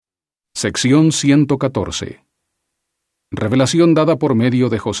Sección 114. Revelación dada por medio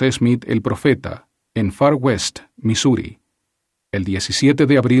de José Smith el profeta, en Far West, Missouri, el 17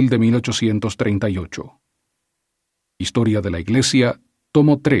 de abril de 1838. Historia de la Iglesia,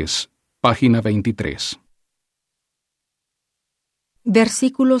 tomo 3, página 23.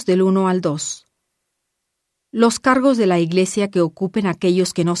 Versículos del 1 al 2. Los cargos de la Iglesia que ocupen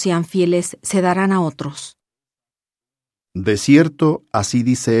aquellos que no sean fieles se darán a otros. De cierto, así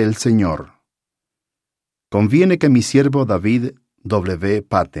dice el Señor. Conviene que mi siervo David W.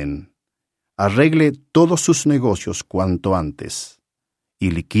 Patten arregle todos sus negocios cuanto antes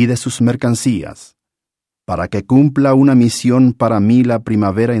y liquide sus mercancías, para que cumpla una misión para mí la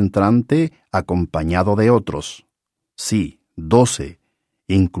primavera entrante acompañado de otros, sí, 12,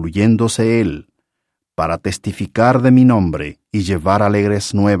 incluyéndose él, para testificar de mi nombre y llevar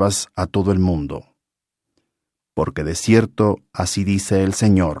alegres nuevas a todo el mundo. Porque de cierto, así dice el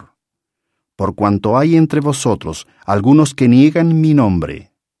Señor, por cuanto hay entre vosotros algunos que niegan mi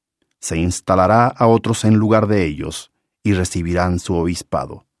nombre, se instalará a otros en lugar de ellos y recibirán su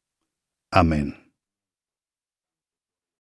obispado. Amén.